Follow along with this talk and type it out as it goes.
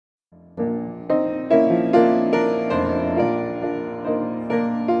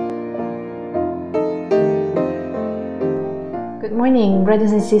morning,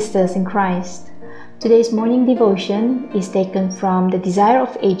 brothers and sisters in Christ. Today's morning devotion is taken from The Desire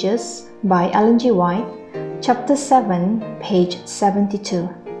of Ages by Ellen G. White, chapter 7, page 72.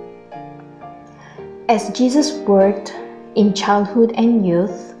 As Jesus worked in childhood and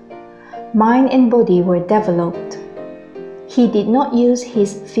youth, mind and body were developed. He did not use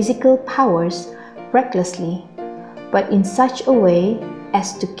his physical powers recklessly, but in such a way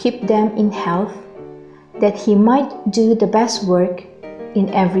as to keep them in health, that he might do the best work in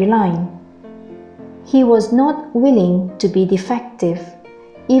every line. He was not willing to be defective,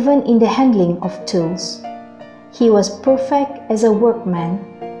 even in the handling of tools. He was perfect as a workman,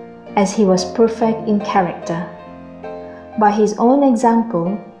 as he was perfect in character. By his own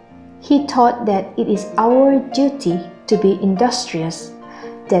example, he taught that it is our duty to be industrious,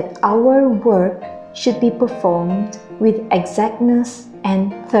 that our work should be performed with exactness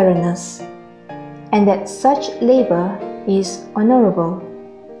and thoroughness, and that such labor is honorable.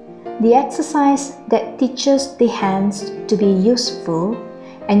 The exercise that teaches the hands to be useful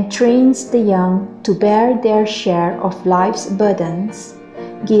and trains the young to bear their share of life's burdens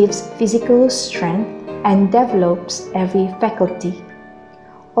gives physical strength and develops every faculty.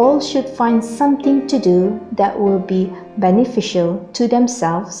 All should find something to do that will be beneficial to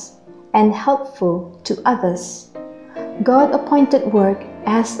themselves and helpful to others. God appointed work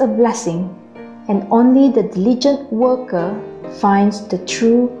as a blessing, and only the diligent worker finds the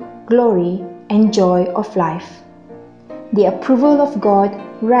true glory and joy of life. The approval of God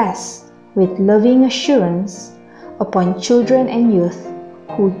rests with loving assurance upon children and youth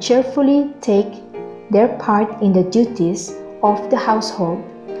who cheerfully take their part in the duties of the household,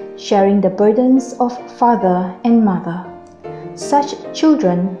 sharing the burdens of father and mother. Such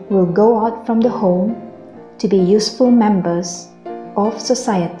children will go out from the home to be useful members of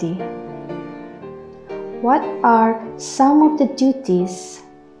society. What are some of the duties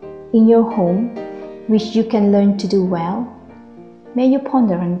in your home which you can learn to do well? May you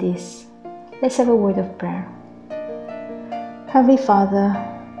ponder on this. Let's have a word of prayer. Heavenly Father,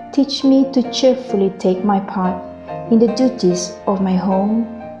 teach me to cheerfully take my part in the duties of my home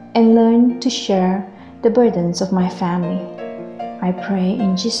and learn to share the burdens of my family. I pray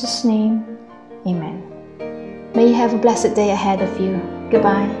in Jesus' name, Amen. May you have a blessed day ahead of you.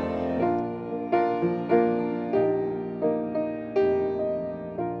 Goodbye.